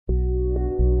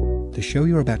The show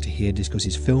you're about to hear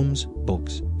discusses films,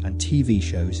 books, and TV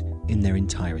shows in their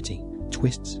entirety,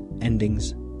 twists,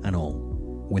 endings, and all,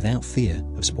 without fear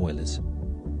of spoilers.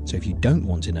 So if you don't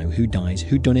want to know who dies,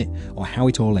 who done it, or how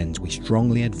it all ends, we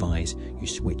strongly advise you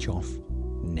switch off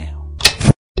now.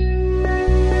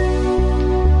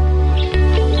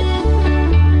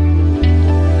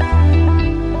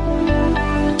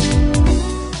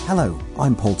 Hello,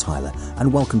 I'm Paul Tyler,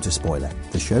 and welcome to Spoiler,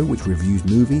 the show which reviews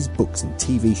movies, books and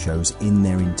TV shows in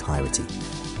their entirety.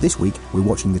 This week, we're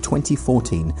watching the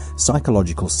 2014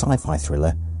 psychological sci-fi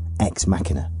thriller, Ex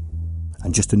Machina.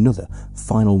 And just another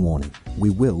final warning, we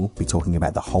will be talking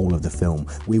about the whole of the film.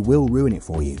 We will ruin it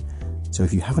for you. So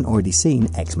if you haven't already seen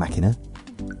Ex Machina,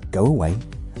 go away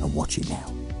and watch it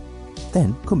now.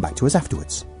 Then come back to us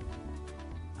afterwards.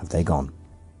 Have they gone?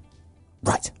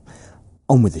 Right,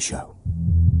 on with the show.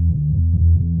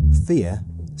 Fear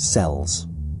sells,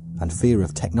 and fear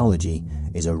of technology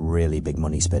is a really big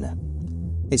money spinner.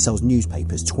 It sells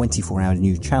newspapers, 24-hour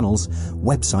news channels,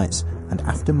 websites, and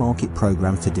aftermarket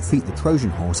programs to defeat the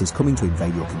Trojan horses coming to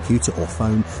invade your computer or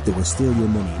phone that will steal your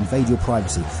money, invade your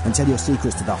privacy, and tell your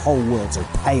secrets to the whole world, so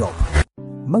pay up.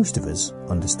 Most of us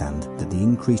understand that the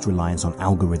increased reliance on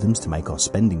algorithms to make our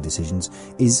spending decisions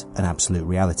is an absolute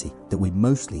reality that we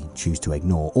mostly choose to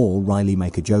ignore or wryly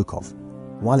make a joke of.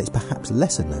 While it's perhaps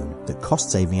lesser known that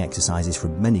cost-saving exercises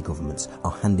from many governments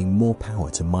are handing more power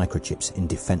to microchips in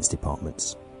defence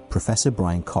departments. Professor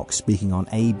Brian Cox, speaking on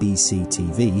ABC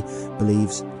TV,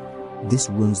 believes this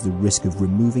runs the risk of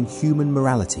removing human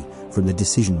morality from the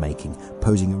decision-making,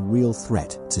 posing a real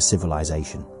threat to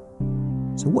civilization.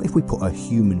 So what if we put a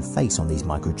human face on these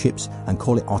microchips and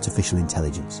call it artificial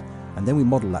intelligence, and then we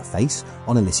model that face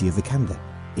on Alicia Vikander?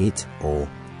 It, or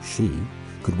she,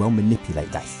 could well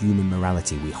manipulate that human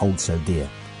morality we hold so dear.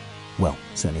 Well,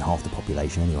 certainly half the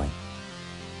population anyway.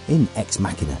 In Ex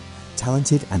Machina,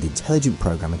 talented and intelligent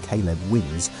programmer Caleb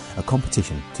wins a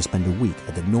competition to spend a week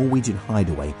at the Norwegian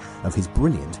hideaway of his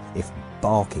brilliant, if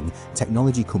barking,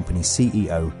 technology company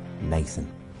CEO, Nathan.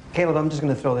 Caleb, I'm just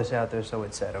going to throw this out there so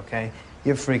it's said, okay?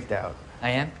 You're freaked out. I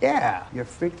am? Yeah, you're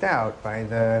freaked out by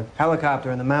the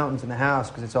helicopter and the mountains and the house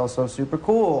because it's all so super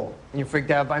cool. And you're freaked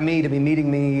out by me to be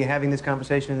meeting me, having this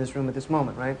conversation in this room at this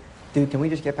moment, right? Dude, can we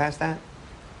just get past that?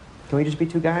 Can we just be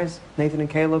two guys, Nathan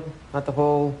and Caleb, not the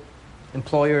whole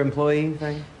employer-employee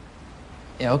thing?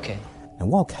 Yeah, okay. And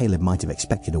while Caleb might have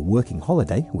expected a working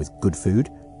holiday with good food,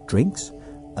 drinks,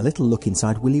 a little look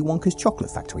inside Willy Wonka's chocolate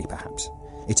factory perhaps,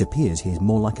 it appears he is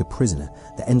more like a prisoner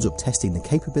that ends up testing the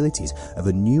capabilities of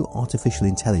a new artificial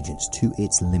intelligence to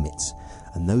its limits,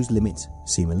 and those limits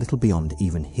seem a little beyond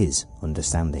even his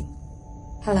understanding.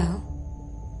 Hello?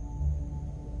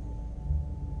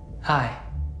 Hi.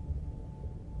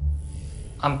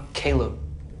 I'm Caleb.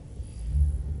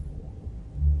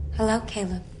 Hello,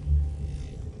 Caleb.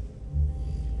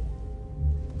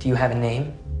 Do you have a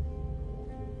name?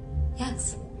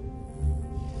 Yes.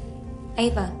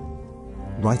 Ava.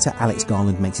 Writer Alex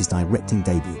Garland makes his directing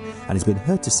debut and has been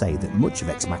heard to say that much of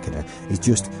Ex Machina is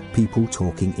just people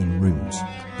talking in rooms.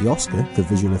 The Oscar for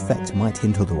visual effects might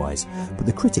hint otherwise, but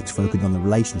the critics focused on the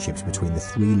relationships between the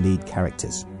three lead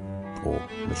characters, or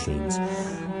machines.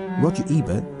 Roger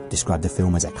Ebert described the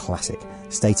film as a classic,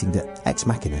 stating that Ex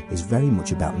Machina is very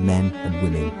much about men and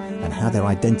women and how their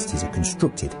identities are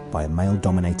constructed by a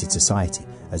male-dominated society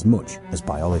as much as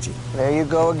biology. There you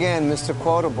go again, Mr.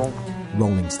 Quotable.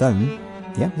 Rolling Stone,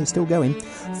 yeah, it's still going,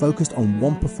 focused on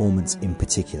one performance in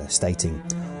particular, stating,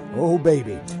 "Oh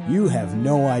baby, you have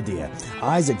no idea.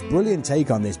 Isaac's brilliant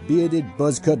take on this bearded,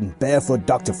 buzz-cut and barefoot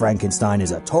Dr. Frankenstein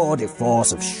is a tour de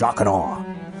force of shock and awe."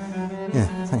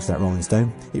 Yeah, thanks for that, Rolling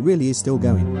Stone. It really is still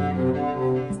going.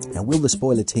 Now, will the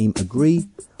spoiler team agree,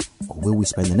 or will we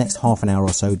spend the next half an hour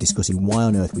or so discussing why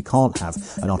on earth we can't have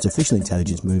an artificial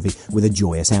intelligence movie with a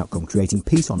joyous outcome, creating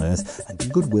peace on earth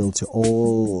and goodwill to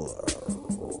all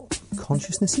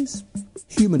consciousnesses,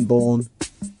 human-born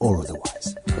or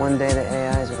otherwise? One day the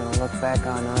AIs are going to look back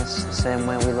on us the same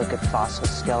way we look at fossil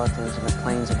skeletons in the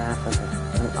plains of Africa.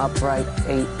 An upright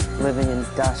ape living in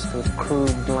dust with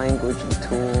crude language and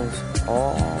tools,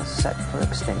 all set for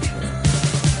extinction.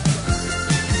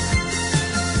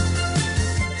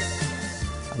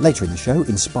 Later in the show,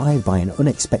 inspired by an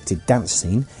unexpected dance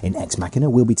scene in Ex Machina,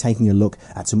 we'll be taking a look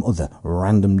at some other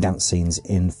random dance scenes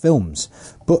in films.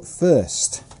 But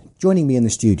first, joining me in the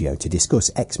studio to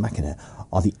discuss Ex Machina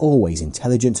are the always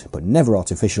intelligent but never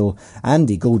artificial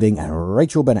Andy Goulding and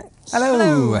Rachel Burnett.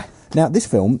 Hello! Now, this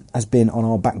film has been on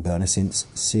our back burner since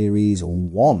Series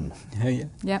 1. Yeah.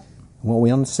 Yep. What are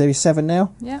we on, Series 7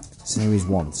 now? Yep. Series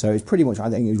 1. So it's pretty much, I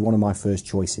think it was one of my first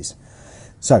choices.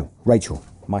 So, Rachel,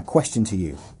 my question to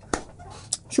you.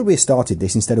 Should we have started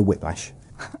this instead of Whiplash?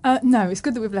 No, it's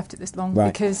good that we've left it this long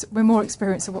Right. because we're more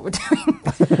experienced at what we're doing.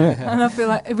 And I feel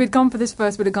like if we'd gone for this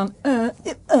first, we'd have gone,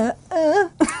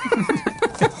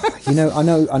 You know, I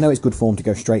know it's good form to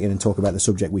go straight in and talk about the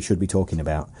subject we should be talking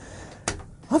about.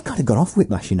 I've kind of gone off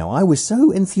Whiplash, you know. I was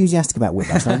so enthusiastic about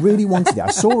Whiplash, and I really wanted it.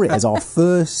 I saw it as our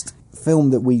first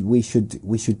film that we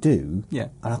should do. Yeah.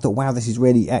 And I thought, wow, this is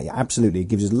really, absolutely, it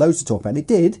gives us loads to talk about. And it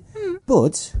did,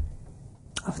 but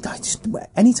I just,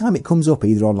 anytime it comes up,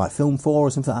 either on like Film 4 or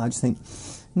something, I just think,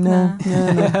 no,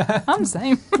 I'm the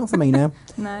same. not for me now.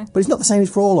 No. But it's not the same as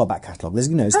for all our back catalogue. There's,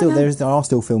 you know, still there are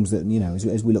still films that, you know,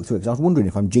 as we look through it. 'Cause I was wondering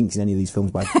if I'm jinxing any of these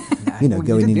films by, you know, Well,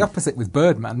 going you did in. the opposite with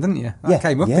Birdman, didn't you? That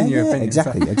came up in your opinion.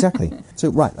 Exactly, so. exactly. So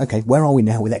right, okay, where are we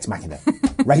now with Ex Machina?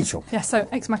 Rachel. Yeah, so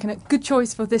Ex Machina, good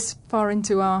choice for this far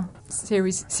into our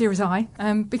series I,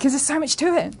 because there's so much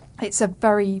to it. It's a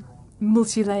very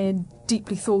multi-layered,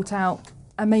 deeply thought out,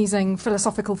 amazing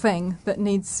philosophical thing that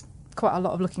needs quite a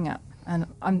lot of looking at. And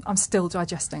I'm still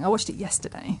digesting. I watched it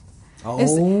yesterday.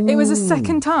 It was a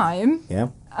second time. Yeah.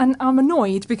 And I'm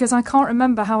annoyed because I can't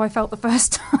remember how I felt the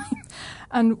first time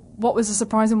and what was a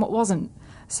surprise and what wasn't.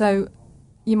 So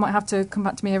you might have to come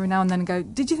back to me every now and then and go,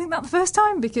 did you think that the first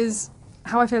time? Because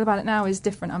how I feel about it now is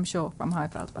different, I'm sure, from how I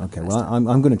felt about it. Okay, well,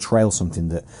 I'm going to trail something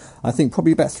that I think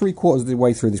probably about 3/4 of the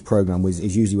way through this programme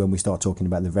is usually when we start talking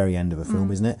about the very end of a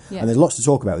film, isn't it? Yeah. And there's lots to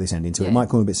talk about with this ending, so it Yeah. might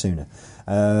come a bit sooner.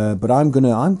 But I'm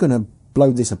gonna blow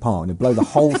this apart. I'm going to blow the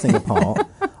whole thing apart.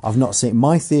 I've not seen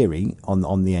my theory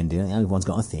on the ending. Everyone's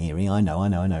got a theory. I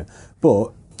know.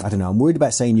 But I don't know. I'm worried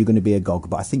about saying you're going to be a GOG,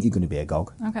 but I think you're going to be a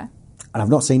GOG. Okay. And I've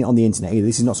not seen it on the internet either.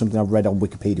 This is not something I've read on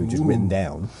Wikipedia, just written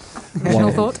down.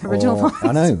 Original thought.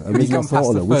 I know. You've Original gone thought.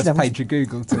 past the Which first that was- page of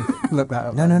Google to look that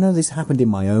up. No. This happened in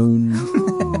my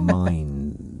own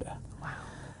mind.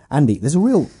 Andy, there's a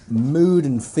real mood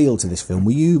and feel to this film.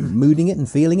 Were you mooding it and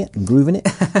feeling it and grooving it?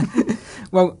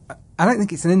 Well, I don't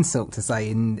think it's an insult to say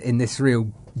in this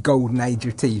real golden age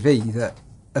of TV that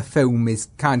a film is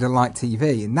kind of like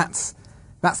TV, and that's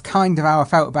kind of how I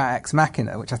felt about Ex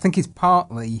Machina, which I think is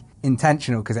partly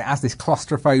intentional because it has this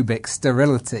claustrophobic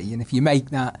sterility, and if you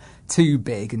make that too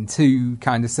big and too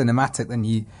kind of cinematic, then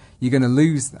you're going to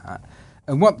lose that.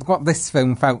 And what this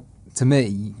film felt to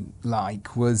me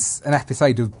like was an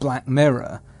episode of Black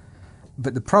Mirror,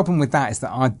 but the problem with that is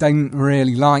that I don't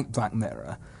really like Black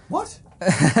Mirror. What?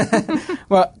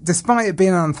 Well, despite it being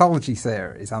an anthology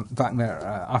series, Black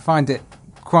Mirror, I find it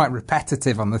quite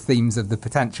repetitive on the themes of the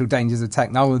potential dangers of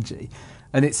technology.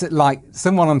 And it's like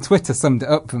someone on Twitter summed it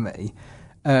up for me.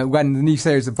 When the new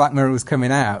series of Black Mirror was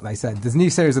coming out, they said, there's a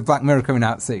new series of Black Mirror coming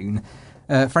out soon.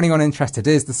 For anyone interested,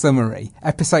 here's the summary.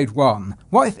 Episode 1,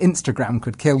 what if Instagram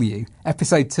could kill you?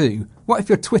 Episode 2, what if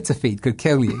your Twitter feed could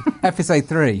kill you? Episode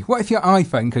 3, what if your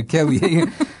iPhone could kill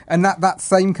you? And that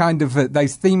same kind of,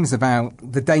 those themes about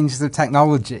the dangers of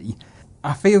technology,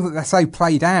 I feel that they're so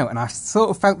played out, and I sort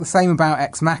of felt the same about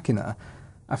Ex Machina.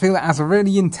 I feel it has a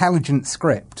really intelligent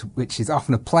script, which is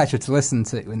often a pleasure to listen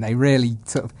to, and they really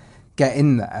sort of get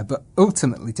in there. But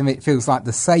ultimately, to me, it feels like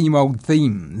the same old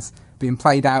themes being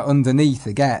played out underneath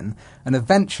again. And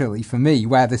eventually, for me,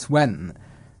 where this went,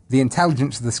 the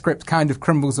intelligence of the script kind of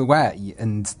crumbles away,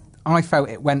 and I felt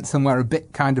it went somewhere a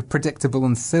bit kind of predictable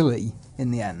and silly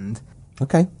in the end.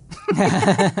 Okay.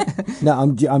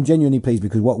 No, I'm genuinely pleased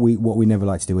because what we never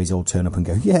like to do is all turn up and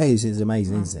go, yeah, it's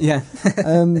amazing, isn't it? Yeah.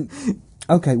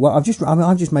 Okay. Well, I've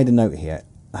just made a note here.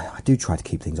 I do try to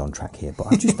keep things on track here, but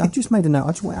I've just made a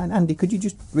note. Andy, could you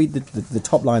just read the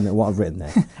top line of what I've written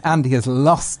there? Andy has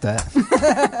lost it.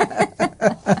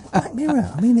 Black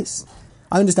Mirror. I mean, it's.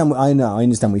 I understand what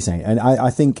you're saying, and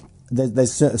I think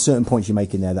there's certain points you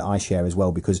make in there that I share as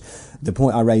well, because the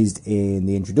point I raised in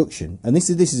the introduction, and this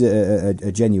is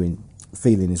a genuine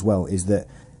feeling as well, is that,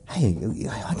 hey,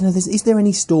 I don't know, is there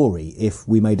any story if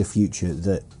we made a future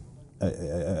that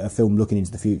a film looking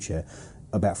into the future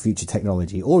about future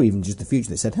technology, or even just the future,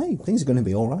 that said, hey, things are going to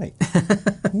be all right.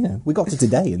 Yeah, we got to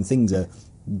today and things are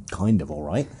kind of all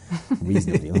right,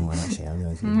 reasonably. Actually,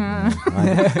 do you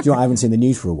know, I haven't seen the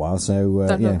news for a while, so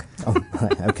Don't yeah. look. Oh,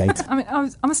 right, okay. I mean,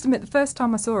 I must admit, the first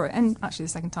time I saw it, and actually the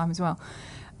second time as well,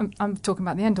 I'm talking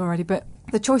about the end already, but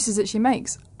the choices that she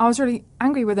makes, I was really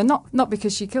angry with her, not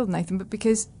because she killed Nathan, but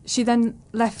because she then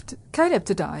left Caleb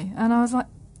to die. And I was like,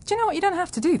 do you know what, you don't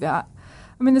have to do that.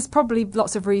 I mean, there's probably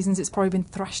lots of reasons, it's probably been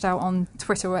thrashed out on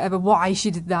Twitter or whatever, why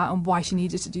she did that and why she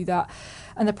needed to do that.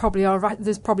 And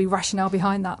there's probably rationale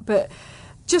behind that. But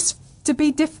just to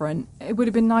be different, it would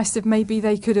have been nice if maybe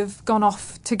they could have gone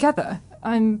off together.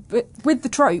 But with the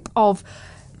trope of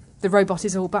the robot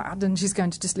is all bad and she's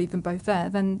going to just leave them both there,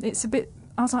 then it's a bit,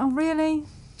 I was like, oh really?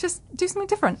 Just do something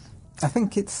different. I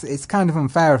think it's kind of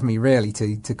unfair of me, really,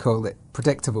 to call it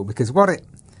predictable, because what it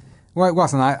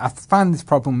was, and I find this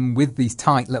problem with these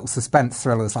tight little suspense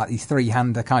thrillers, like these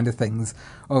three-hander kind of things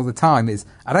all the time, is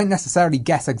I don't necessarily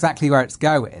guess exactly where it's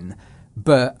going,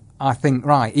 but I think,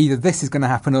 right, either this is going to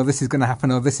happen, or this is going to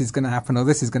happen, or this is going to happen, or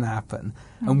this is going to happen.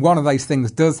 And one of those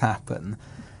things does happen.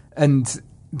 And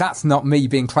that's not me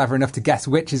being clever enough to guess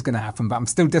which is going to happen, but I'm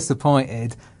still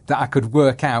disappointed that I could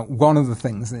work out one of the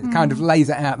things. And it kind of lays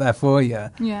it out there for you.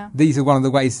 Yeah. These are one of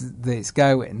the ways that it's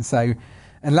going. So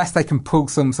unless they can pull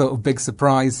some sort of big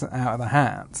surprise out of the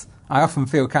hat, I often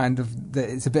feel kind of that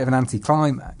it's a bit of an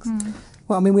anticlimax.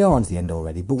 Well, I mean, we are on to the end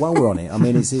already, but while we're on it, I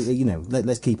mean, it's, you know,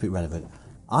 let's keep it relevant.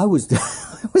 I was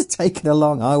taken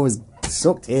along. I was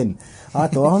sucked in. I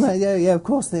thought, oh no, yeah, of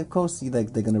course they're going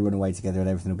to run away together and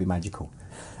everything will be magical.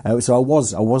 So I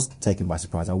was taken by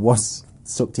surprise. I was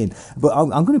sucked in. But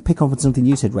I'm going to pick up on something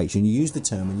you said, Rachel. You used the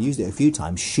term, and used it a few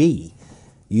times. She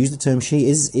used the term. She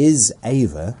is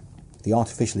Ava, the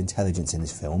artificial intelligence in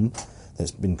this film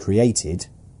that's been created,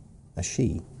 a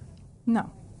she.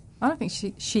 No, I don't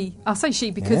think she. I'll say she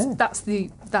because that's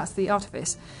the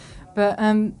artifice. But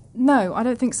no, I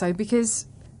don't think so, because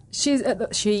she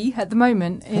at the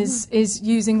moment is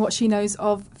using what she knows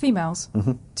of females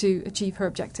to achieve her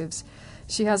objectives.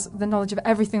 She has the knowledge of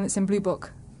everything that's in Blue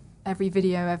Book, every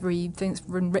video, everything that's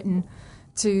been written,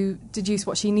 to deduce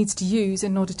what she needs to use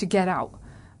in order to get out.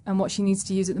 And what she needs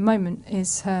to use at the moment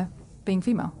is her being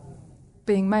female.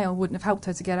 Being male wouldn't have helped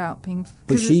her to get out.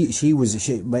 But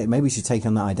maybe she's taken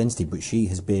on that identity, but she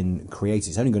has been created.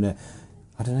 It's only going to,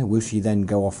 I don't know, will she then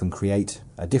go off and create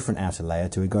a different outer layer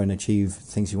to go and achieve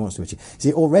things she wants to achieve?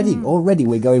 See, already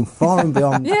we're going far and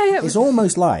beyond. It is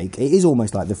almost like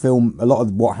the film, a lot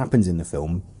of what happens in the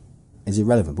film is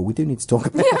irrelevant, but we do need to talk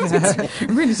about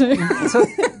it. Really do. So,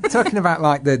 talking about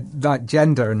like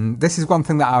gender, and this is one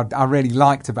thing that I really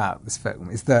liked about this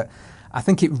film, is that I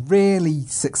think it really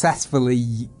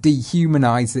successfully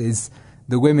dehumanises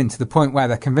the women to the point where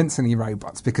they're convincingly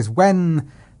robots, because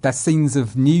when there's scenes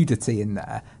of nudity in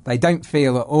there, they don't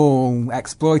feel at all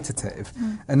exploitative.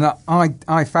 And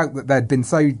I felt that they'd been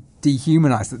so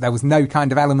dehumanised that there was no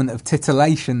kind of element of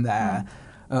titillation there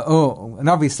at all. And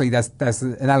obviously there's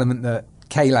an element that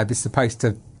Caleb is supposed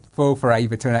to fall for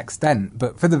Ava to an extent,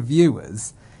 but for the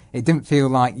viewers, it didn't feel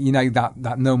like, you know,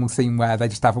 that normal scene where they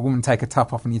just have a woman take a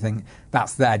top off and you think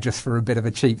that's there just for a bit of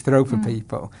a cheap thrill for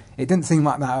people. It didn't seem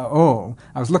like that at all.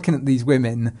 I was looking at these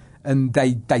women and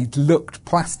they looked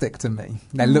plastic to me.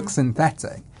 They looked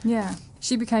synthetic. Yeah.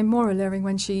 She became more alluring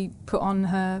when she put on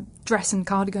her dress and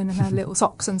cardigan and her little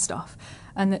socks and stuff.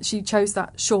 And that she chose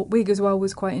that short wig as well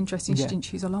was quite interesting. She didn't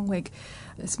choose a long wig.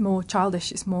 It's more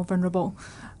childish, it's more vulnerable.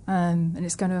 And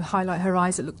it's going to highlight her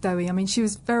eyes that look doughy. I mean, she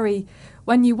was very...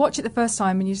 When you watch it the first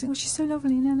time and you think, oh, she's so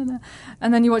lovely, and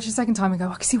then you watch it the second time and go,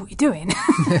 I can see what you're doing.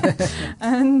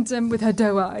 And with her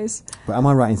doe eyes. But am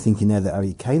I right in thinking there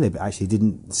that Caleb actually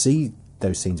didn't see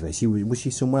those scenes where was she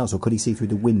somewhere else, or could he see through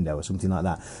the window or something like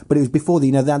that? But it was before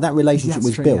that relationship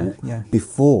was built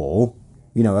before,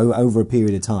 you know, over a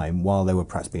period of time while they were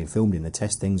perhaps being filmed in the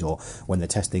testings, or when the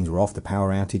testings were off, the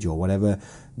power outage or whatever.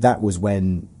 That was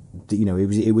when, you know,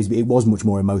 it was much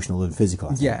more emotional than physical,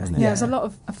 I think, wasn't it? Yeah, it was a lot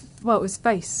of, well, it was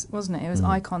face, wasn't it? It was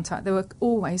eye contact. They were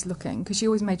always looking, because she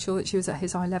always made sure that she was at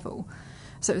his eye level.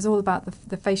 So it was all about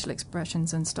the facial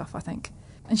expressions and stuff, I think.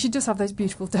 And she does have those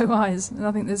beautiful doe eyes, and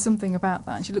I think there's something about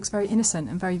that. And she looks very innocent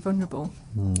and very vulnerable.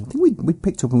 I think we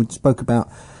picked up and we spoke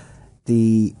about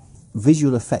the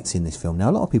visual effects in this film. Now,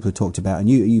 a lot of people have talked about, and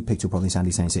you picked up on this,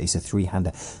 Andy, saying it's a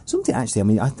three-hander. Something, actually, I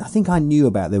mean, I think I knew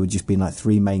about there would just been like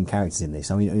three main characters in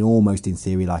this. I mean, almost in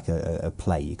theory like a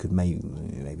play. You could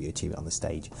maybe achieve it on the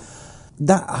stage.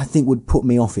 That, I think, would put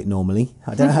me off it normally.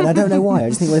 I don't know why. I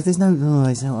just think, well, if there's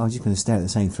I'm just going to stare at the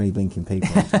same three blinking people.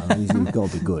 We've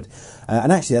got to be good.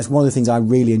 And actually, that's one of the things I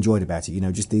really enjoyed about it. You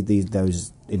know, just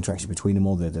those interactions between them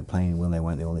all, the playing, will they,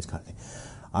 won't they, all this kind of thing.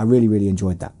 I really, really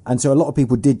enjoyed that. And so a lot of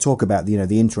people did talk about, you know,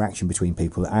 the interaction between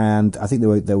people, and I think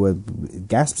there were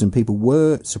gasps, and people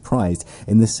were surprised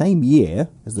in the same year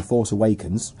as The Force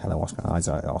Awakens, hello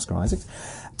Oscar Isaacs,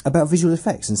 about visual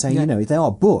effects, and saying, you know, they are,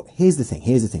 but here's the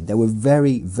thing, they were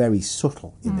very, very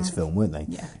subtle in this film, weren't they?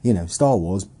 Yeah. You know, Star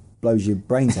Wars blows your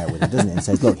brains out with it, doesn't it? And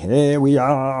says, look, here we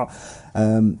are,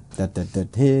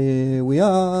 here we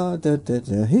are,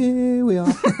 here we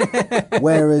are.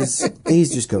 Whereas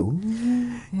these just go,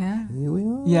 here we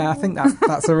are. Yeah, I think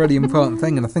that's a really important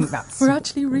thing, and I think that's... We're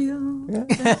actually real.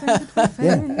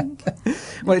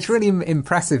 Well, it's really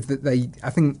impressive that I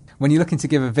think when you're looking to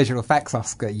give a visual effects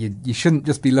Oscar, you shouldn't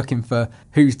just be looking for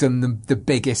who's done the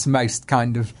biggest, most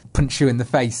kind of punch you in the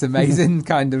face, amazing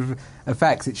kind of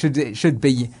effects. It should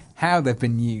be how they've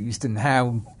been used and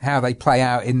how they play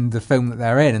out in the film that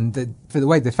they're in. And for the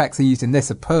way the effects are used in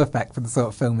this are perfect for the sort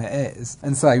of film it is.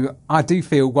 And so I do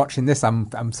feel watching this,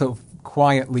 I'm sort of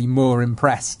quietly more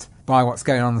impressed by what's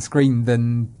going on the screen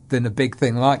than a big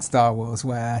thing like Star Wars,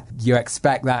 where you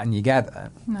expect that and you get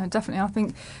it. No, definitely. I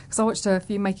think because I watched a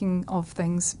few making of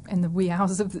things in the wee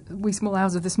small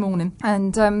hours of this morning,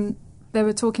 and they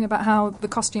were talking about how the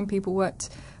costume people worked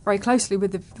very closely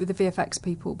with the VFX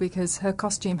people, because her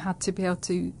costume had to be able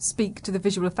to speak to the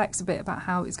visual effects a bit about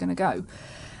how it's going to go.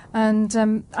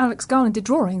 And Alex Garland did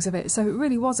drawings of it, so it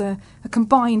really was a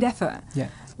combined effort. Yeah.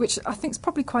 Which I think is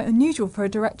probably quite unusual for a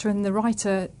director and the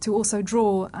writer to also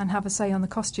draw and have a say on the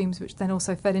costumes, which then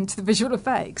also fed into the visual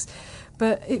effects.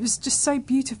 But it was just so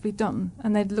beautifully done,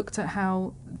 and they'd looked at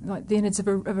how, like, the innards of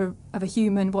a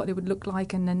human, what it would look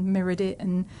like, and then mirrored it,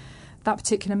 and that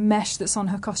particular mesh that's on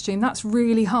her costume, that's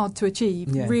really hard to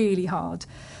achieve, really hard.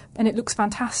 And it looks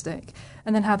fantastic.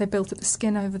 And then how they built up the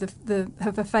skin over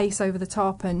her face over the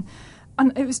top, and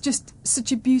it was just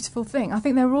such a beautiful thing. I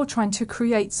think they were all trying to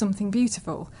create something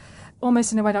beautiful,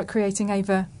 almost in a way like creating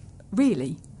Ava,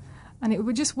 really. And it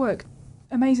would just work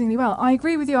amazingly well. I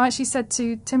agree with you. I actually said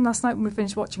to Tim last night when we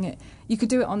finished watching it, you could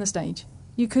do it on the stage.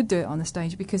 You could do it on the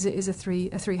stage because it is a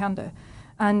three-hander.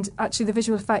 And actually the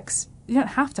visual effects, you don't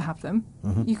have to have them.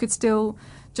 Mm-hmm. You could still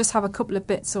just have a couple of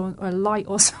bits or a light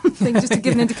or something just to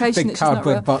give an indication that she's not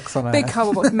real. Big cardboard box on her. Big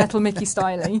cardboard box, Metal Mickey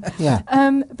styling. Yeah.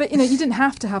 But, you didn't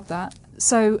have to have that.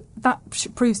 So that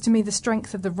proves to me the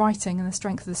strength of the writing and the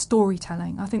strength of the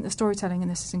storytelling. I think the storytelling in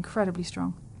this is incredibly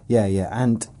strong. Yeah.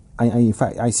 And in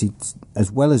fact, I see,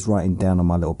 as well as writing down on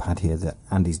my little pad here that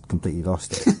Andy's completely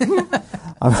lost it,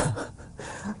 I've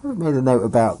made a note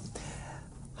about,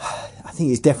 I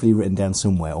think it's definitely written down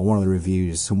somewhere, or one of the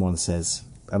reviews, someone says,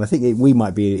 and I think we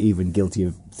might be even guilty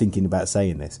of thinking about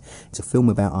saying this, it's a film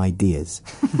about ideas.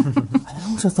 And I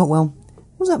also thought, well,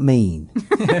 what does that mean?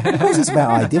 Of course it's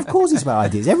about ideas. Of course it's about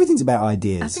ideas. Everything's about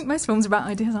ideas. I think most films are about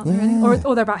ideas, aren't they, really?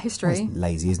 Or they're about history. Well, it's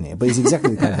lazy, isn't it? But it's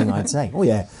exactly the kind of thing I'd say. Oh,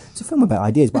 yeah, it's a film about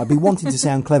ideas, but I'd be wanting to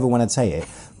sound clever when I'd say it,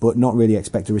 but not really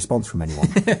expect a response from anyone.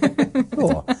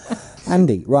 Sure.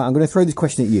 Andy, right, I'm going to throw this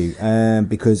question at you,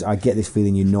 because I get this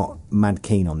feeling you're not mad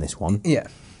keen on this one. Yeah.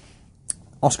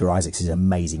 Oscar Isaacs is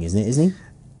amazing, isn't he?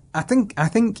 I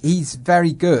think he's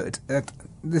very good.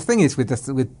 The thing is with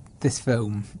this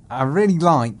film, I really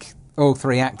like all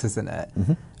three actors in it,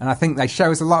 and I think they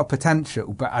show us a lot of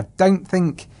potential, but I don't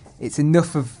think it's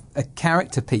enough of a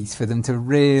character piece for them to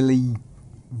really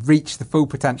reach the full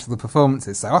potential of the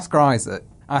performances. So Oscar Isaac,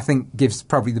 I think, gives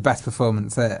probably the best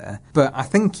performance there, but I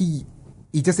think he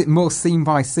does it more scene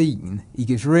by scene. He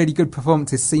gives really good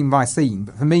performances scene by scene,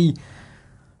 but for me,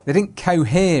 they didn't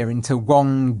cohere into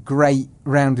one great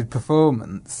rounded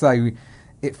performance. So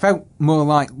it felt more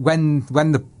like when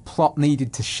the plot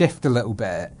needed to shift a little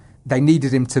bit, they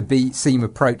needed him to seem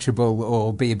approachable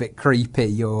or be a bit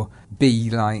creepy or be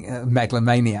like a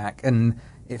megalomaniac, and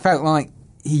it felt like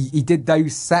he did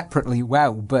those separately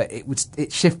well, but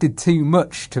it shifted too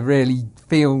much to really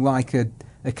feel like a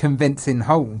convincing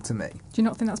whole to me. Do you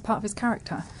not think that's part of his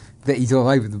character? That he's all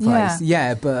over the place.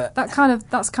 Yeah, but that's kind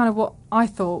of what I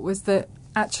thought, was that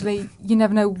actually you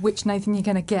never know which Nathan you're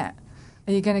going to get.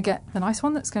 Are you going to get the nice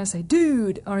one that's going to say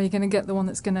 "dude," or are you going to get the one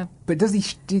that's going to? But does he?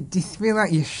 Do you feel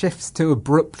like he shifts too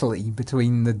abruptly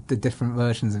between the different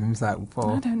versions of himself?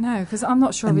 Or? I don't know, because I'm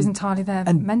not sure if he's entirely there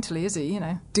mentally, is he?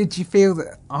 Did you feel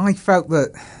that? I felt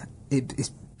that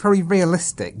it's probably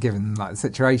realistic given like the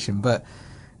situation, but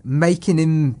making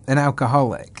him an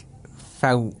alcoholic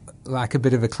felt like a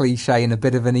bit of a cliche and a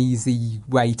bit of an easy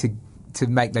way to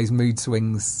make those mood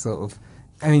swings sort of.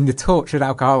 I mean, the tortured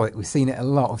alcoholic, we've seen it a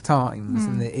lot of times,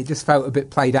 and it just felt a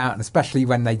bit played out, and especially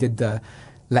when they did the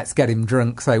let's get him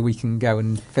drunk so we can go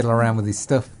and fiddle around with his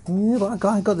stuff. Yeah, but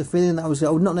I got the feeling that was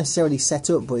not necessarily set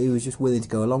up, but he was just willing to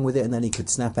go along with it, and then he could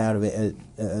snap out of it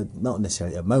not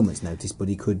necessarily at a moment's notice, but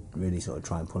he could really sort of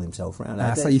try and pull himself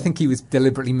around. So you think he was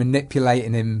deliberately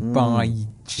manipulating him by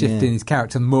shifting his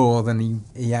character more than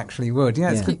he actually would?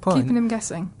 Yeah, it's a good point. Keeping him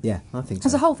guessing. Yeah, I think so.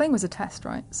 Because the whole thing was a test,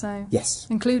 right? So yes.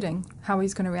 Including how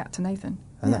he's going to react to Nathan.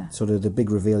 And that sort of the big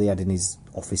reveal he had in his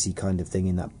officey kind of thing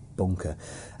in that bunker,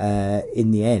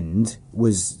 in the end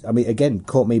was, I mean, again,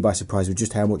 caught me by surprise with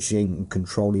just how much in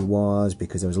control he was,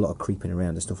 because there was a lot of creeping around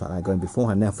and stuff like that going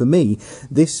beforehand. Now, for me,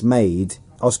 this made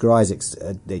Oscar Isaacs,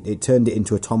 it turned it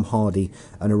into a Tom Hardy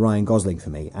and a Ryan Gosling for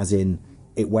me, as in,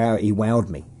 he wowed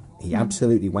me. He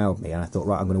absolutely wowed me, and I thought,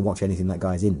 right, I'm going to watch anything that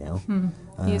guy's in now.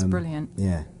 He is brilliant.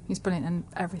 Yeah. He's brilliant in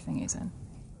everything he's in.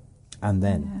 And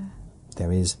then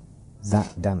there is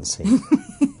that dance scene.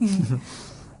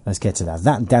 Let's get to that.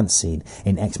 That dance scene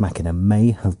in Ex Machina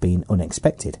may have been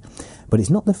unexpected, but it's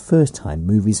not the first time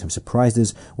movies have surprised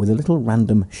us with a little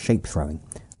random shape throwing.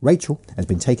 Rachel has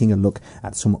been taking a look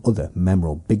at some other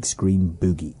memorable big screen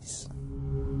boogies.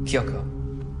 Kyoko.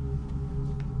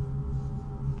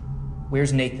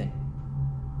 Where's Nathan?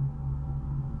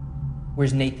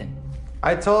 Where's Nathan?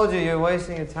 I told you you're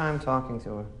wasting your time talking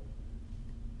to her.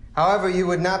 However, you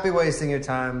would not be wasting your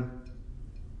time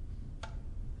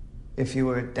if you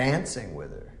were dancing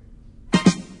with her.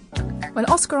 When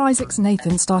Oscar Isaac's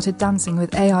Nathan started dancing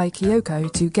with AI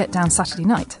Kyoko to Get Down Saturday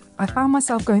Night, I found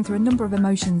myself going through a number of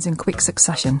emotions in quick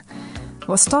succession.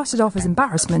 What started off as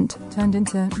embarrassment turned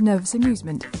into nervous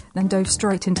amusement, then dove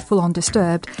straight into full-on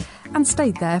Disturbed, and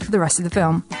stayed there for the rest of the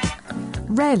film.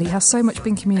 Rarely has so much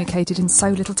been communicated in so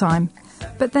little time,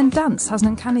 but then dance has an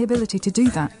uncanny ability to do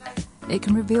that. It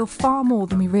can reveal far more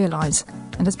than we realise,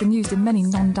 and has been used in many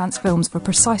non-dance films for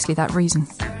precisely that reason.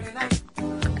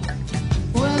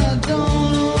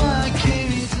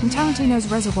 In Tarantino's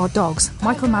Reservoir Dogs,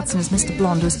 Michael Madsen as Mr.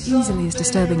 Blonde was easily as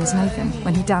disturbing as Nathan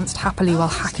when he danced happily while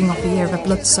hacking off the ear of a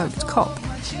blood-soaked cop.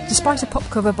 Despite a pop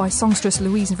cover by songstress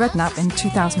Louise Redknapp in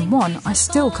 2001, I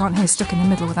still can't hear Stuck in the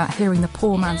Middle without hearing the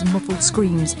poor man's muffled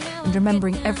screams and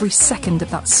remembering every second of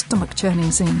that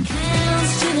stomach-churning scene.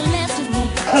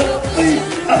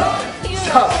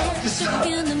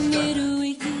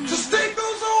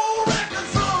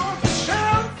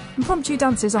 Impromptu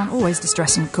dances aren't always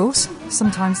distressing, of course.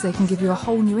 Sometimes they can give you a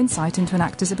whole new insight into an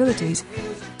actor's abilities.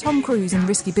 Tom Cruise in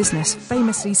Risky Business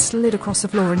famously slid across the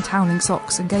floor in toweling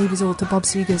socks and gave his all to Bob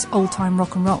Seger's old-time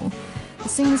rock and roll. The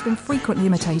scene has been frequently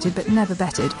imitated but never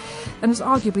bettered, and was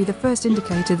arguably the first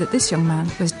indicator that this young man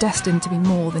was destined to be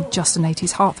more than just an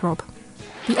 80s heartthrob.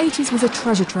 The 80s was a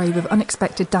treasure trove of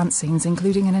unexpected dance scenes,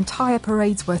 including an entire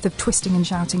parade's worth of twisting and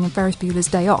shouting in Ferris Bueller's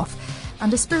Day Off,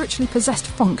 and a spiritually possessed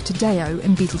funk to Deo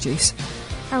in Beetlejuice.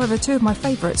 However, two of my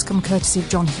favourites come courtesy of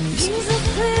John Hughes.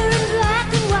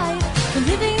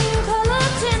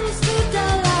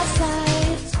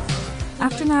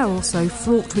 After an hour or so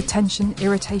fraught with tension,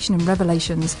 irritation and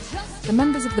revelations, the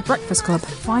members of the Breakfast Club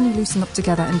finally loosened up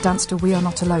together and danced to We Are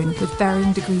Not Alone with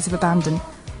varying degrees of abandon.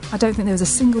 I don't think there was a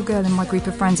single girl in my group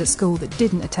of friends at school that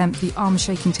didn't attempt the arm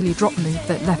shaking till you drop move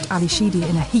that left Ali Sheedy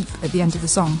in a heap at the end of the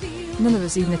song. None of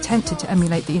us even attempted to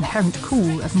emulate the inherent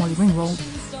cool of Molly Ringwald.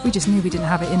 We just knew we didn't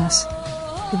have it in us.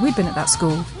 If we'd been at that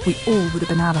school, we all would have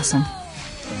been Alison.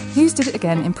 Hughes did it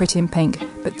again in Pretty in Pink,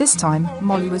 but this time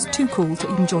Molly was too cool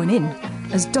to even join in,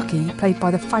 as Ducky, played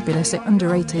by the fabulous yet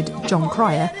underrated John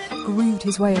Cryer, grooved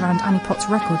his way around Annie Potts'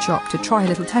 record shop to try a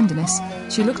little tenderness.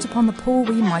 She looked upon the poor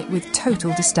wee mite with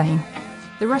total disdain.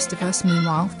 The rest of us,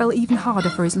 meanwhile, fell even harder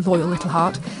for his loyal little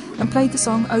heart and played the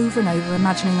song over and over,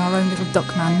 imagining our own little duck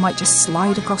man might just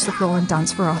slide across the floor and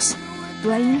dance for us.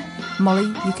 Blaine, Molly,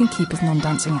 you can keep his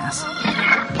non-dancing ass.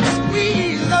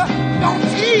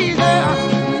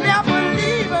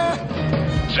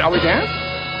 Shall we dance?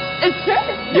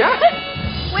 Yeah?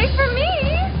 Wait for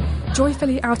me!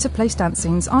 Joyfully out-of-place dance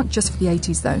scenes aren't just for the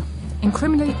 80s, though. In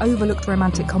criminally overlooked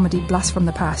romantic comedy Blast from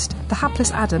the Past, the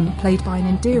hapless Adam, played by an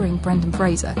endearing Brendan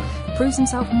Fraser, proves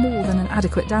himself more than an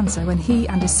adequate dancer when he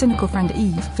and his cynical friend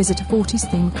Eve visit a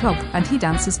 40s-themed club, and he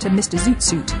dances to Mr. Zoot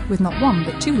Suit with not one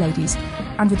but two ladies,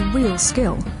 and with real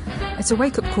skill. It's a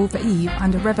wake-up call for Eve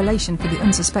and a revelation for the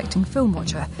unsuspecting film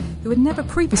watcher, who had never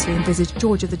previously envisaged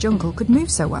George of the Jungle could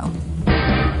move so well.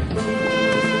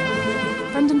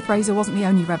 Brendan Fraser wasn't the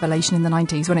only revelation in the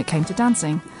 90s when it came to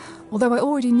dancing. Although I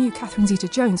already knew Catherine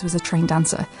Zeta-Jones was a trained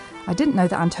dancer, I didn't know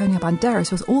that Antonio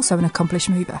Banderas was also an accomplished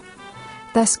mover.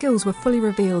 Their skills were fully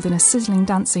revealed in a sizzling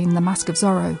dance scene in The Mask of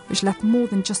Zorro, which left more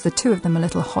than just the two of them a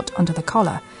little hot under the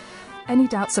collar. Any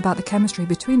doubts about the chemistry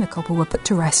between the couple were put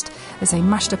to rest as they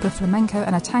mashed up a flamenco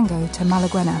and a tango to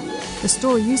Malaguena. The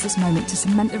story used this moment to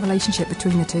cement the relationship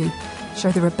between the two,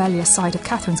 show the rebellious side of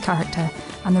Catherine's character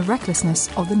and the recklessness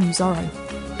of the new Zorro.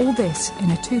 All this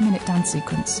in a 2-minute dance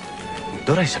sequence.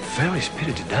 Dora is a very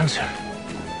spirited dancer.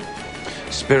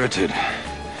 Spirited.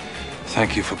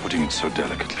 Thank you for putting it so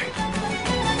delicately.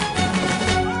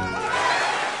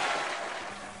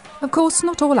 Of course,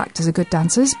 not all actors are good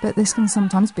dancers, but this can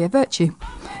sometimes be a virtue.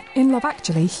 In Love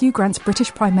Actually, Hugh Grant's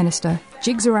British Prime Minister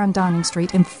jigs around Downing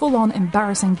Street in full-on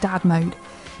embarrassing dad mode.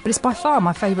 But it's by far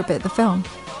my favourite bit of the film.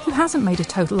 Who hasn't made a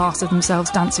total arse of themselves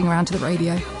dancing around to the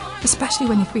radio? Especially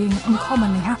when you're feeling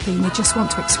uncommonly happy and you just want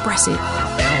to express it.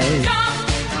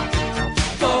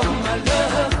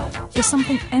 There's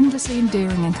something endlessly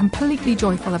endearing and completely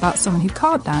joyful about someone who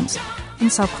can't dance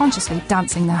and self-consciously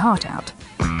dancing their heart out.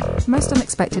 Most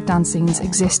unexpected dance scenes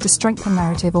exist to strengthen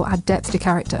narrative or add depth to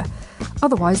character.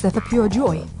 Otherwise, they're for pure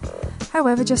joy.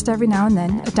 However, just every now and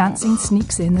then, a dance scene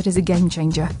sneaks in that is a game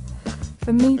changer.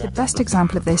 For me, the best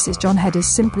example of this is Jon Hedder's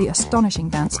simply astonishing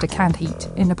dance to Canned Heat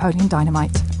in Napoleon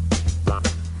Dynamite.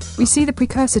 We see the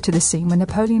precursor to this scene when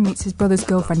Napoleon meets his brother's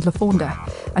girlfriend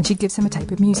LaFawnda, and she gives him a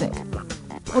tape of music.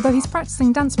 Although he's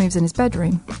practicing dance moves in his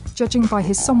bedroom, judging by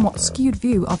his somewhat skewed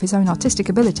view of his own artistic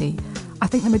ability, I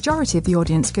think the majority of the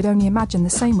audience could only imagine the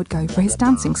same would go for his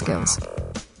dancing skills.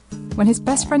 When his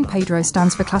best friend Pedro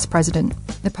stands for class president,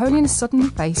 Napoleon is suddenly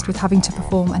faced with having to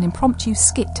perform an impromptu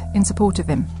skit in support of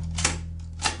him.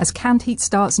 As Canned Heat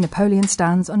starts, Napoleon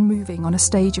stands unmoving on a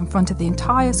stage in front of the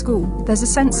entire school. There's a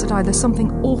sense that either something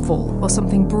awful or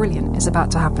something brilliant is about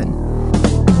to happen.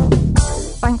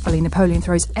 Thankfully, Napoleon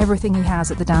throws everything he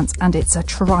has at the dance, and it's a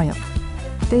triumph.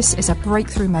 This is a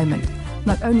breakthrough moment,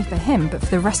 not only for him, but for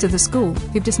the rest of the school,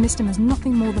 who've dismissed him as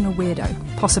nothing more than a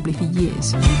weirdo, possibly for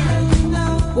years.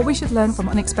 What we should learn from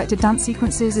unexpected dance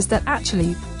sequences is that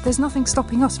actually, there's nothing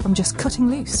stopping us from just cutting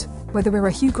loose. Whether we're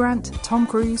a Hugh Grant, Tom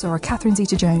Cruise, or a Catherine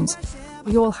Zeta-Jones,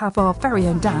 we all have our very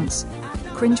own dance.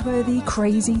 Cringeworthy,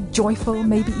 crazy, joyful,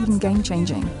 maybe even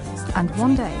game-changing. And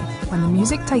one day, when the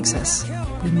music takes us,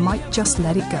 we might just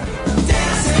let it go.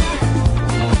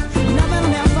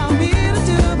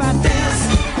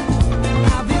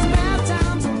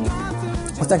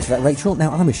 Well, thanks for that, Rachel.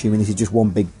 Now, I'm assuming this is just one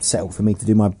big setup for me to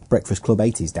do my Breakfast Club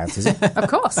 80s dance, is it? Of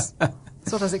course.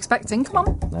 That's what I was expecting. Come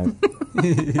on. No.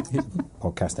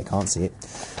 Podcast, they can't see it.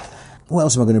 What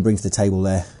else am I going to bring to the table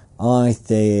there? I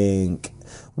think...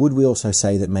 Would we also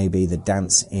say that maybe the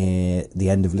dance at the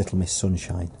end of Little Miss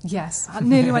Sunshine? Yes, I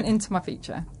nearly went into my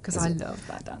feature because I love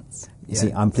that dance. Yeah.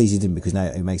 See, I'm pleased you didn't, because now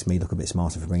it makes me look a bit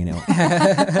smarter for bringing it up.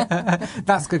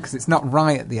 That's good, because it's not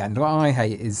right at the end. What I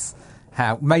hate is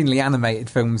how mainly animated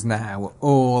films now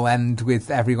all end with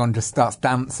everyone just starts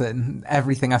dancing.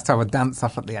 Everything has to have a dance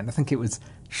off at the end. I think it was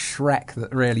Shrek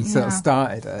that really sort of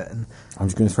started it. And I'm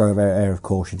just going to throw a air of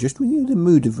caution, just with the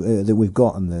mood of, that we've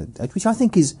got, and which I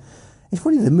think is... It's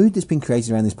funny, the mood that's been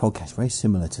created around this podcast very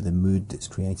similar to the mood that's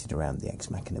created around the Ex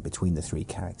Machina between the three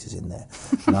characters in there.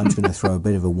 And I'm just going to throw a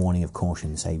bit of a warning of caution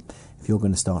and say, if you're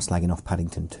going to start slagging off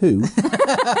Paddington 2,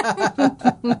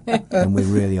 then we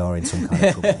really are in some kind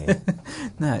of trouble here.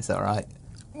 No, it's all right.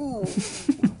 Ooh.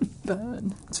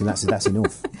 Burn. See, that's enough,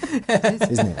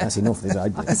 isn't it? That's enough. I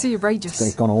can see you're rageous.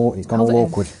 It's gone all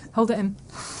awkward. Hold it in.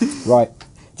 Right.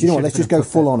 Do you know what? Let's just go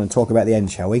full on and talk about the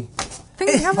end, shall we?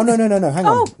 Oh, no, hang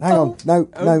on. No.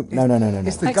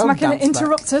 Ex Machina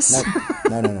interrupt us.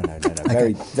 No.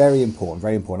 Very, very important,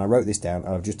 very important. I wrote this down,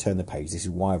 and I've just turned the page. This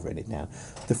is why I've written it down.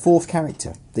 The fourth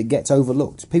character that gets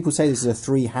overlooked. People say this is a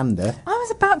three-hander. I was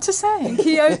about to say,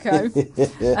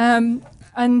 Kyoko.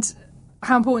 And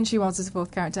how important she was as a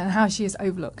fourth character and how she is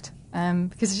overlooked.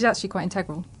 Because she's actually quite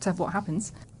integral to what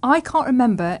happens. I can't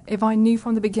remember if I knew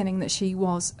from the beginning that she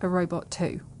was a robot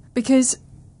too. Because...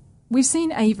 we've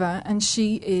seen Ava, and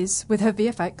she is, with her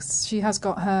VFX, she has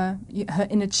got her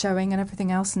innards showing and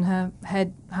everything else, and her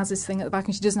head has this thing at the back,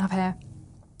 and she doesn't have hair.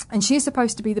 And she is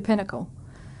supposed to be the pinnacle.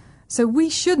 So we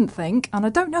shouldn't think, and I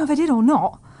don't know if I did or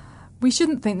not, we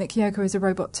shouldn't think that Kyoko is a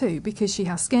robot too, because she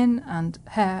has skin and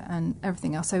hair and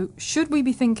everything else. So should we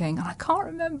be thinking, and I can't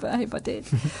remember if I did,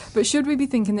 but should we be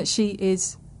thinking that she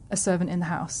is a servant in the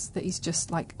house, that he's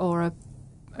just like, or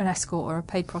an escort or a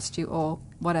paid prostitute or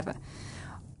whatever?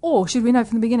 Or should we know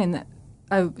from the beginning that,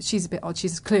 oh, she's a bit odd,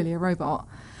 she's clearly a robot?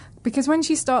 Because when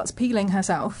she starts peeling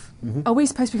herself, are we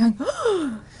supposed to be going,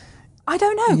 oh, I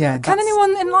don't know. Yeah, can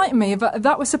anyone enlighten me if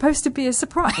that was supposed to be a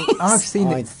surprise? I've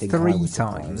seen it 3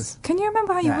 times. Can you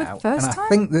remember how you were the first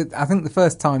time? I think the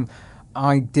first time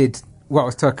I did what I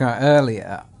was talking about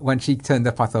earlier, when she turned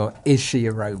up, I thought, is she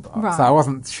a robot? Right. So I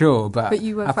wasn't sure, but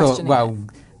you were I thought, well...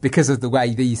 because of the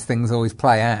way these things always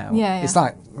play out, it's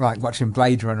like watching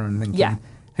Blade Runner and thinking...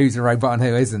 who's a robot and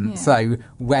who isn't. Yeah. So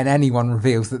when anyone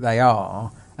reveals that they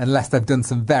are, unless they've done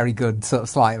some very good sort of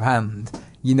sleight of hand,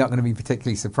 you're not going to be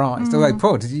particularly surprised. Although,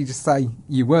 Paul, did you just say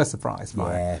you were surprised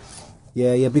by it?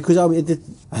 Yeah, because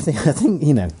I think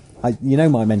you know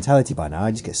my mentality by now.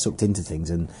 I just get sucked into things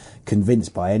and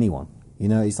convinced by anyone. You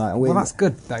know, it's like... Well, that's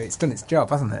good, though. It's done its job,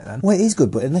 hasn't it, then? Well, it is good,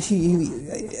 but unless you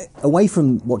away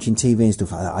from watching TV and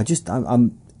stuff like that,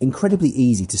 I'm incredibly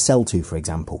easy to sell to, for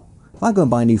example. If I go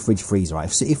and buy a new fridge freezer,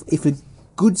 right, if a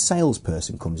good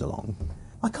salesperson comes along,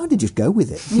 I kind of just go with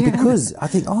it because I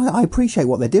think, I appreciate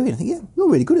what they're doing. I think, yeah, you're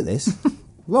really good at this.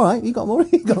 All right, you got more.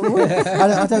 You got more.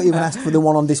 I don't even ask for the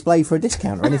one on display for a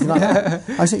discount or anything like that.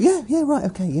 I said, yeah, right,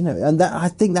 okay, and that, I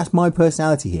think that's my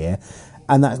personality here,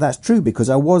 and that's true because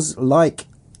I was like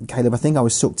Caleb. I think I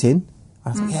was sucked in.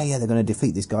 I thought, yeah, they're going to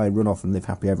defeat this guy and run off and live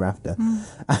happily ever after.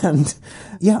 And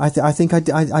yeah, I think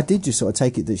I did just sort of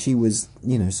take it that she was,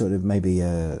 sort of maybe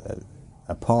a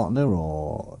partner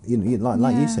or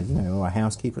like you said, or a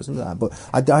housekeeper or something like that.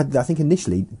 But I think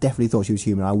initially definitely thought she was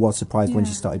human. I was surprised when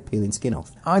she started peeling skin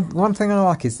off. One thing I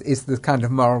like is the kind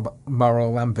of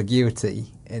moral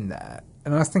ambiguity in there.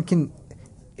 And I was thinking,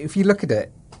 if you look at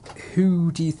it,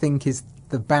 who do you think is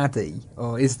the baddie,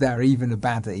 or is there even a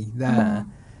baddie there?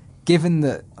 Given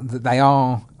that they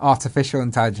are artificial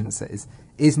intelligences,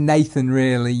 is Nathan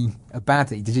really a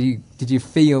baddie? Did you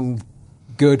feel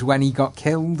good when he got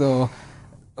killed,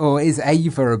 or is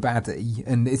Ava a baddie?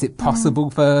 And is it possible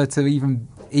for her to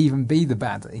even be the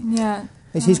baddie? Yeah,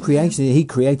 it's his creation. He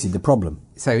created the problem.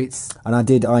 So it's, and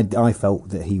I felt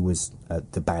that he was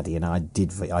the baddie, and I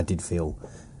did feel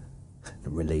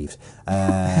relieved.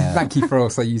 Thank you for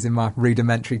also using my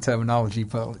rudimentary terminology,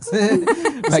 Paul.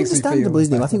 It's understandable,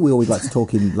 isn't it? I think we always like to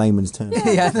talk in layman's terms.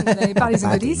 Yeah, baddies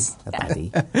and goodies. A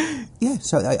baddie. Yeah,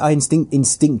 so I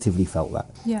instinctively felt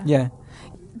that. Yeah.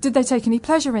 Did they take any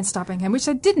pleasure in stabbing him? Which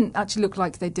they didn't actually look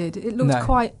like they did. It looked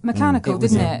quite mechanical,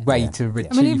 didn't it? It was a way to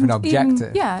achieve an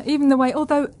objective. Even the way,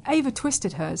 although Ava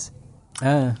twisted hers,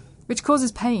 which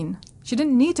causes pain. She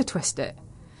didn't need to twist it.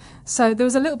 So there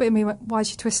was a little bit of me, why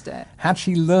she twist it? Had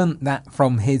she learnt that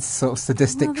from his sort of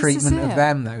sadistic treatment of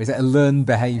them, though? Is it a learned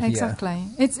behaviour? Exactly.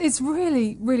 It's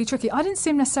really, really tricky. I didn't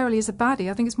see him necessarily as a baddie.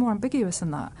 I think it's more ambiguous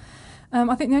than that.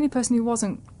 I think the only person who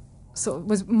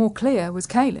was more clear was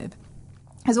Caleb,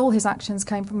 as all his actions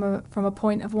came from a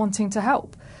point of wanting to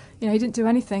help. He didn't do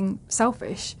anything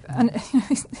selfish, and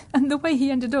the way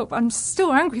he ended up, I'm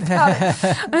still angry about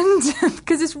it, and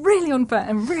because it's really unfair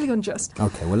and really unjust.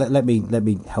 Okay, well let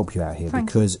me help you out here.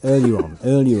 Because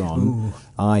earlier on,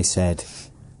 I said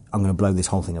I'm going to blow this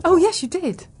whole thing apart. Oh yes, you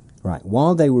did. Right,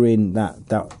 while they were in that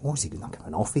what was it, like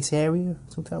an office area?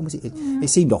 Something was it? It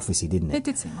seemed officey, didn't it? It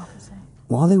did seem officey.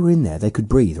 While they were in there, they could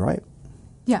breathe, right?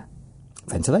 Yeah.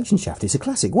 Ventilation shaft. It's a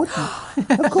classic. What?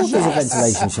 Of course, there's a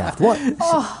ventilation shaft. What?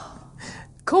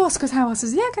 Of course, because how else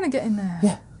is he going to get in there?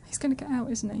 Yeah. He's going to get out,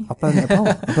 isn't he? I've blown it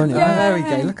apart. There we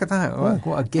go. Look at that.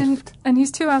 What a gift. And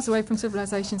he's 2 hours away from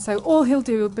civilization, so all he'll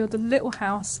do is build a little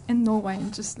house in Norway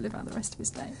and just live out the rest of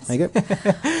his days. There you go.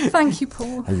 Thank you,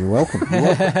 Paul. Oh, you're welcome.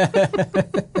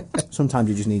 Sometimes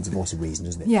you just need a voice of reason,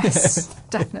 doesn't it? Yes,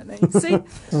 definitely. See?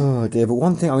 Oh, dear. But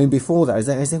one thing, before that,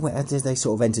 as they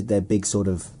sort of entered their big sort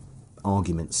of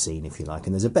argument scene, if you like,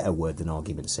 and there's a better word than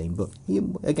argument scene, but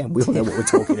again, we all know what we're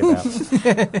talking about.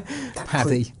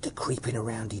 Paddy. The creeping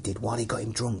around he did while he got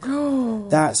him drunk.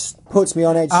 That puts me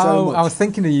on edge so much. I was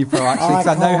thinking of you, Paul, actually, because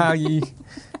I know how you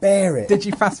bear it. Did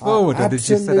you fast forward or did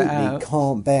you set it out? Absolutely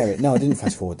can't bear it. No, I didn't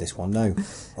fast forward this one, no.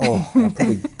 Oh, I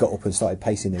probably got up and started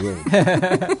pacing the room.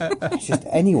 It's just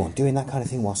anyone doing that kind of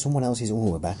thing while someone else is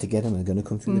about to get him and they're going to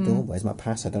come through the door. Where's my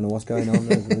pass? I don't know what's going on.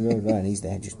 And he's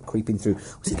there just creeping through.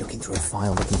 Was he looking through a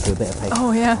file, looking through a bit of paper?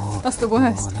 Oh, yeah. That's the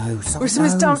worst. Oh, no. Or if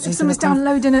someone's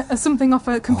downloading something off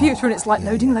a computer and it's like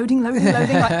loading. Like,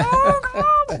 oh, God.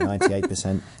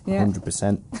 98%,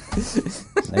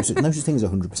 100%. No such thing as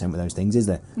 100% with those things, is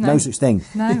there? No such thing.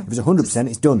 No. If it's 100%,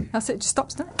 it's done. That's it. Just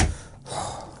stops, doesn't it?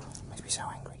 Makes me so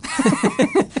angry.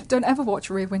 Don't ever watch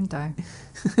Rear Window.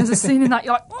 There's a scene in that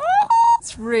you're like, oh!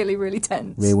 It's really, really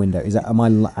tense. Rear Window.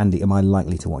 Andy, am I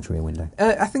likely to watch Rear Window?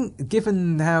 I think,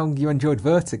 given how you enjoyed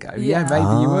Vertigo, maybe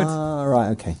you would. Right,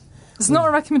 okay. It's not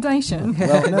a recommendation.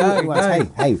 Well,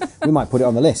 no. Hey, we might put it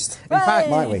on the list. In fact,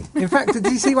 might we? In fact, did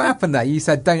you see what happened there? You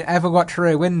said, don't ever watch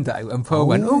Rear Window, and Paul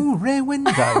went, oh, Rear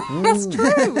Window. That's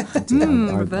true.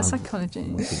 Reverse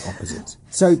psychology. Opposites.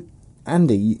 So,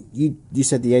 Andy, you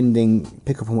said the ending,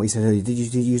 pick up on what you said earlier, did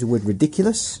you use the word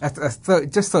ridiculous? I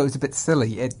just thought it was a bit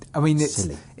silly. It's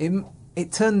silly.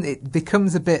 It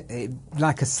becomes a bit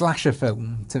like a slasher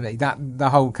film to me, the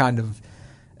whole kind of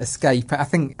escape. I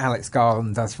think Alex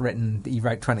Garland has written, he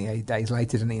wrote 28 Days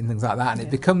Later, didn't he, and things like that,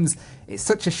 and it's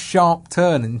such a sharp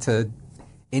turn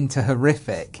into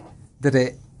horrific that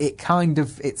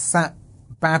it sat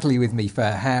badly with me for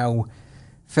how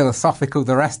philosophical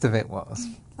the rest of it was.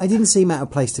 I didn't seem out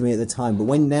of place to me at the time, but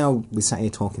when now we're sat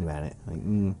here talking about it,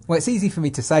 well, it's easy for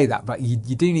me to say that, but you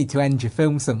do need to end your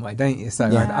film some way, don't you? So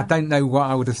yeah. I don't know what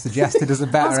I would have suggested as a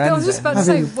better ending. I was just about to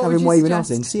say, what would you waving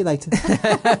suggest? off in. See you later.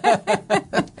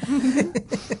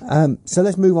 So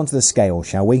let's move on to the scale,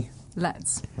 shall we?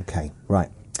 Let's. Okay, right.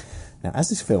 Now, as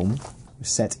this film was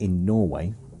set in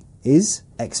Norway, is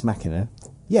Ex Machina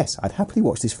Yes, I'd happily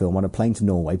watch this film on a plane to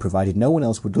Norway, provided no one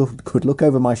else could look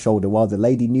over my shoulder while the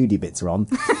lady nudie bits are on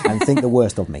and think the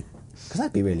worst of me. Because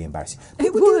that'd be really embarrassing.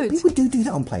 People do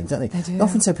that on planes, don't they? They do.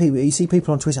 Often say people, you see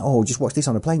people on Twitter, oh, just watch this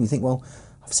on a plane. You think, well,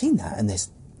 I've seen that and there's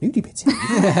nudie bits in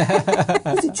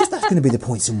it. Is it just that's going to be the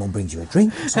point someone brings you a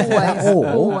drink?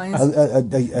 Always.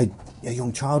 A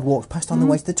young child walks past on the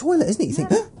way to the toilet, isn't it? You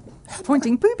think,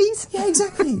 Pointing boobies. yeah,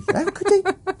 exactly. How could they?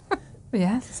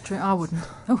 Yes, it's true. I wouldn't.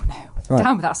 Oh, no. Right.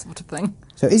 Down with that sort of thing.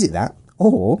 So is it that?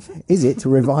 Or is it to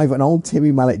revive an old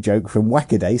Timmy Mallet joke from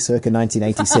Wackaday circa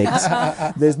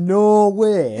 1986? There's no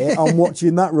way I'm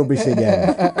watching that rubbish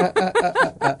again.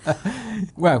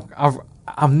 Well,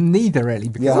 I'm neither really,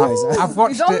 because I've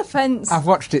watched He's on it. the fence. I've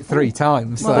watched it 3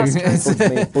 times. Well, so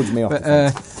Budge me off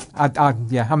the fence.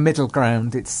 I'm middle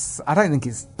ground. I don't think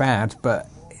it's bad, but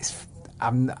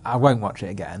I won't watch it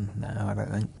again. No, I don't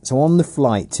think. So on the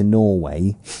flight to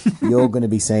Norway, you're going to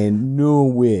be saying no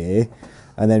way,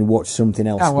 and then watch something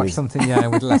else. I'll watch something,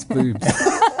 with less boobs.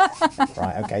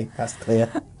 Right, okay, that's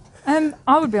clear.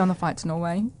 I would be on the flight to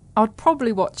Norway. I'd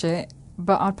probably watch it,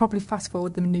 but I'd probably fast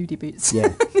forward the nudie bits.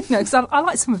 Yeah. Because I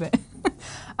like some of it.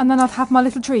 And then I'd have my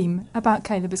little dream about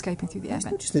Caleb escaping through the air It's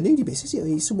vent. not just the nudie bits, is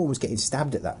it? Someone was getting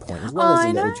stabbed at that point, as well as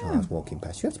a little child walking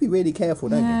past. You have to be really careful,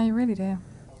 don't Yeah, you? you really do.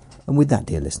 And with that,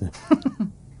 dear listener,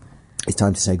 it's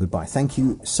time to say goodbye. Thank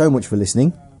you so much for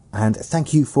listening, and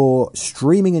thank you for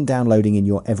streaming and downloading in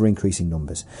your ever-increasing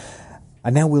numbers.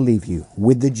 And now we'll leave you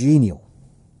with the genial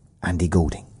Andy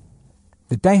Goulding.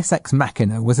 The Deus Ex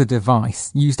Machina was a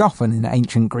device used often in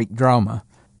ancient Greek drama,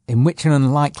 in which an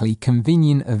unlikely,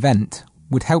 convenient event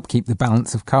would help keep the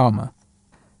balance of karma.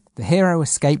 The hero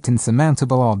escaped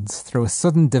insurmountable odds through a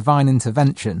sudden divine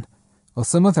intervention, or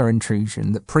some other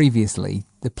intrusion that previously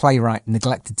the playwright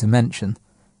neglected to mention.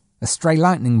 A stray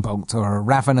lightning bolt or a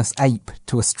ravenous ape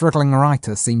to a struggling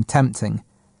writer seemed tempting,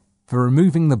 for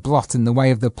removing the blot in the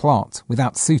way of the plot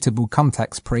without suitable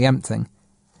context preempting.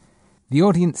 The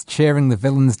audience cheering the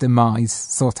villain's demise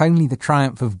sought only the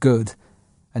triumph of good,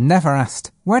 and never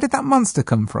asked, where did that monster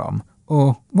come from?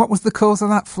 Or, what was the cause of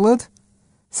that flood?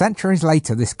 Centuries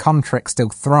later, this con trick still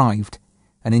thrived,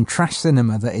 and in trash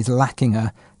cinema that is lacking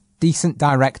a decent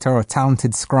director or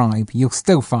talented scribe, you'll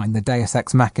still find the Deus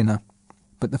Ex Machina.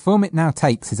 But the form it now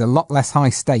takes is a lot less high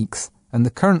stakes, and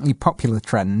the currently popular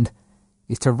trend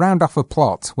is to round off a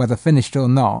plot, whether finished or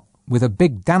not, with a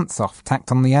big dance-off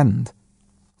tacked on the end.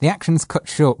 The action's cut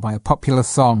short by a popular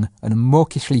song and a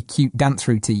mawkishly cute dance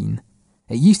routine.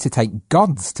 It used to take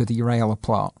gods to derail a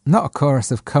plot, not a chorus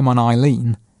of Come On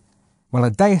Eileen. While a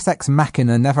Deus Ex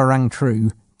Machina never rang true,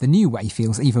 the new way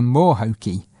feels even more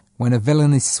hokey, when a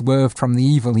villain is swerved from the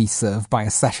evil he served by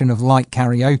a session of light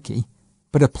karaoke.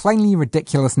 But a plainly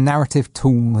ridiculous narrative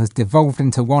tool has devolved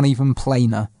into one even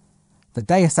plainer. The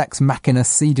Deus Ex Machina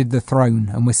ceded the throne,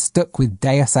 and we're stuck with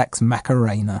Deus Ex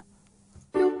Macarena.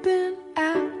 You've been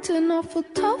acting awful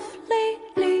tough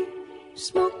lately,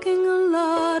 smoking a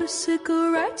lot of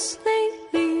cigarettes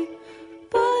lately,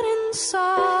 but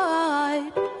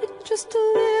inside, it's just a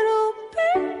little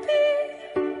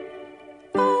baby.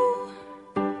 Oh.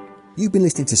 You've been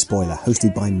listening to Spoiler,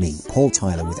 hosted by me, Paul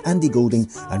Tyler, with Andy Goulding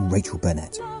and Rachel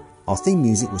Burnett. Our theme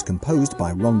music was composed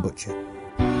by Ron Butcher.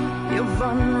 You're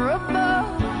vulnerable,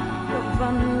 you're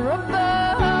vulnerable.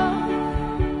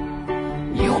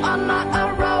 You are not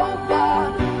a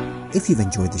robot. If you've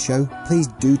enjoyed the show, please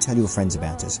do tell your friends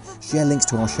about us, share links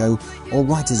to our show, or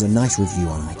write us a nice review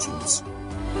on iTunes.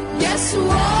 Guess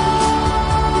what?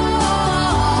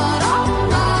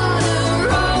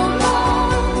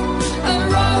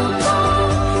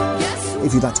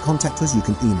 If you'd like to contact us, you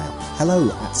can email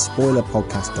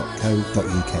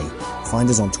hello@spoilerpodcast.co.uk. Find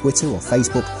us on Twitter or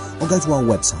Facebook, or go to our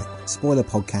website,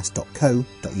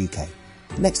 spoilerpodcast.co.uk.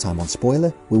 Next time on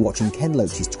Spoiler, we're watching Ken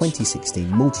Loach's 2016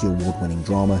 multi-award-winning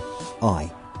drama, I,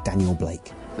 Daniel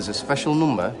Blake. There's a special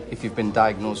number if you've been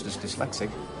diagnosed as dyslexic.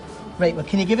 Right, well,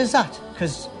 can you give us that?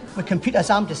 Because with computers,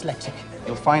 I'm dyslexic.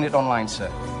 You'll find it online,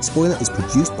 sir. Spoiler is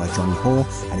produced by Johnny Hoare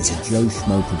and is a Joe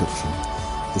Schmo production.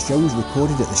 The show was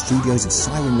recorded at the studios of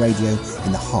Siren Radio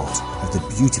in the heart of the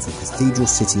beautiful cathedral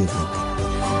city of Lincoln.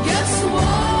 Yes.